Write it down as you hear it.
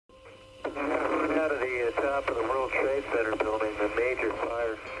top of the World Trade Center building, the major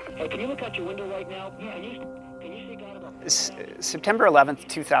fire. Hey, can you look out your window right now? Yeah, can you see God above? September 11th,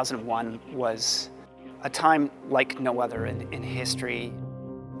 2001 was a time like no other in history.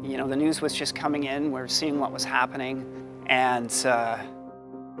 You know, the news was just coming in, we're seeing what was happening, and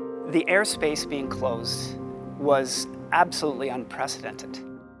the airspace being closed was absolutely unprecedented.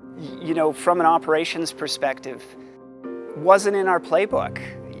 You know, from an operations perspective, wasn't in our playbook.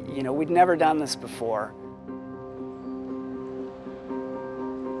 You know, we'd never done this before.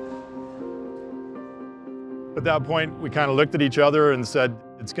 At that point, we kind of looked at each other and said,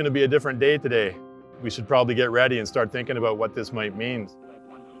 it's going to be a different day today. We should probably get ready and start thinking about what this might mean.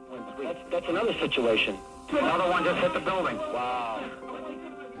 That's another situation. Another one just hit the building. Wow.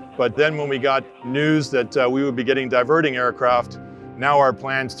 But then when we got news that we would be getting diverting aircraft, now our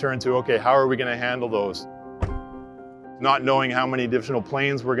plans turned to, okay, how are we going to handle those? Not knowing how many additional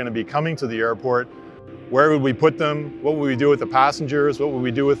planes were going to be coming to the airport, where would we put them? What would we do with the passengers? What would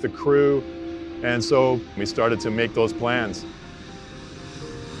we do with the crew? And so we started to make those plans.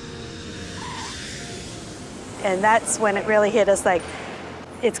 And that's when it really hit us, like,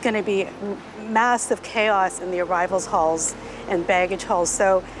 it's going to be massive chaos in the arrivals halls and baggage halls.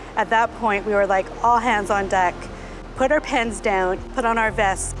 So at that point, we were like, all hands on deck, put our pens down, put on our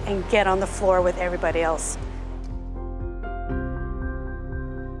vests, and get on the floor with everybody else.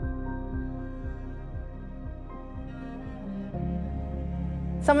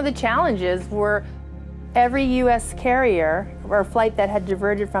 Some of the challenges were every U.S. carrier or flight that had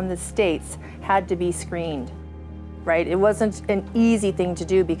diverted from the States had to be screened, right? It wasn't an easy thing to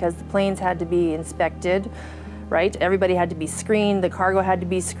do because the planes had to be inspected, right? Everybody had to be screened, the cargo had to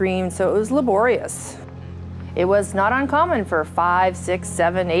be screened, so it was laborious. It was not uncommon for 5, 6,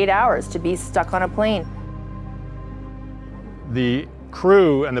 7, 8 hours to be stuck on a plane. The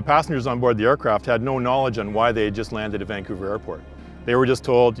crew and the passengers on board the aircraft had no knowledge on why they had just landed at Vancouver Airport. They were just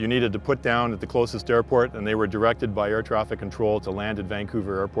told you needed to put down at the closest airport, and they were directed by air traffic control to land at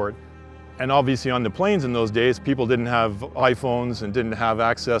Vancouver Airport. And obviously on the planes in those days, people didn't have iPhones and didn't have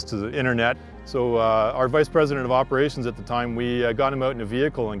access to the internet. So our vice president of operations at the time, we got him out in a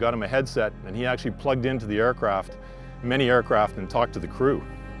vehicle and got him a headset, and he actually plugged into the aircraft, many aircraft, and talked to the crew.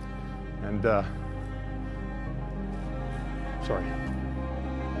 And sorry.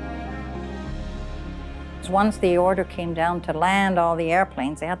 Once the order came down to land all the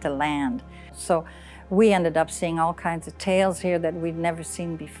airplanes, they had to land. So we ended up seeing all kinds of tales here that we'd never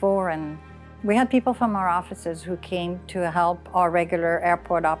seen before. And we had people from our offices who came to help our regular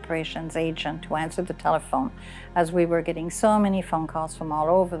airport operations agent to answer the telephone, as we were getting so many phone calls from all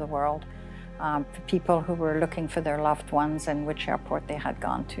over the world for people who were looking for their loved ones and which airport they had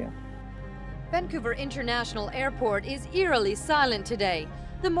gone to. Vancouver International Airport is eerily silent today.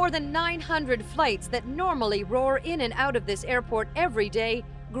 The more than 900 flights that normally roar in and out of this airport every day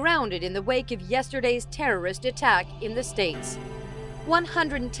grounded in the wake of yesterday's terrorist attack in the States.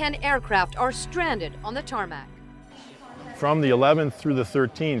 110 aircraft are stranded on the tarmac. From the 11th through the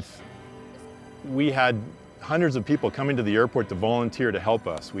 13th, we had hundreds of people coming to the airport to volunteer to help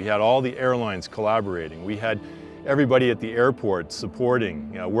us. We had all the airlines collaborating. We had everybody at the airport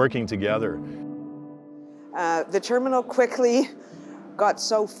supporting, working together. The terminal quickly got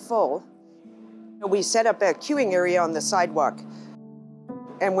so full, we set up a queuing area on the sidewalk.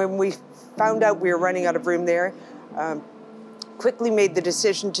 And when we found out we were running out of room there, quickly made the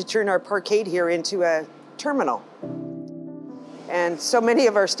decision to turn our parkade here into a terminal. And so many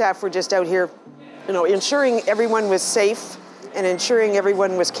of our staff were just out here, ensuring everyone was safe and ensuring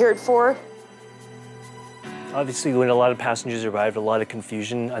everyone was cared for. Obviously, when a lot of passengers arrived, a lot of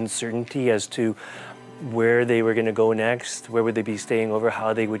confusion, uncertainty as to where they were going to go next, where would they be staying over,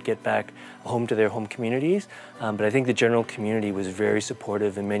 how they would get back home to their home communities. But I think the general community was very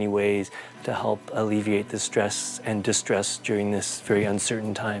supportive in many ways to help alleviate the stress and distress during this very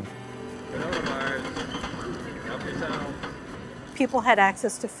uncertain time. People had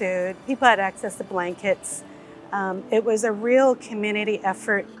access to food, people had access to blankets. It was a real community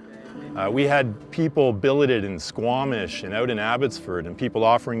effort. We had people billeted in Squamish and out in Abbotsford, and people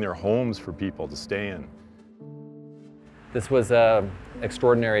offering their homes for people to stay in. This was an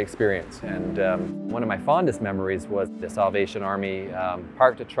extraordinary experience, and one of my fondest memories was the Salvation Army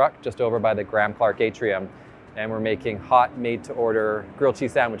parked a truck just over by the Graham Clark atrium, and we're making hot, made-to-order grilled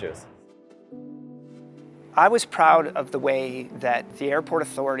cheese sandwiches. I was proud of the way that the airport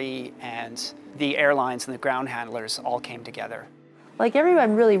authority and the airlines and the ground handlers all came together. Like,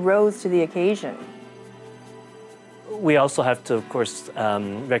 everyone really rose to the occasion. We also have to, of course,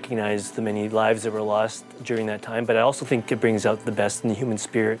 recognize the many lives that were lost during that time, but I also think it brings out the best in the human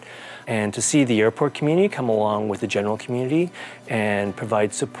spirit. And to see the airport community come along with the general community and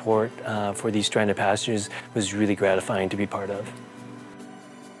provide support for these stranded passengers was really gratifying to be part of.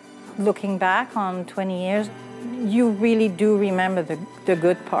 Looking back on 20 years, you really do remember the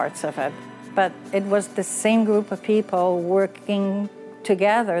good parts of it. But it was the same group of people working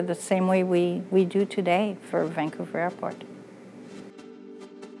together the same way we do today for Vancouver Airport.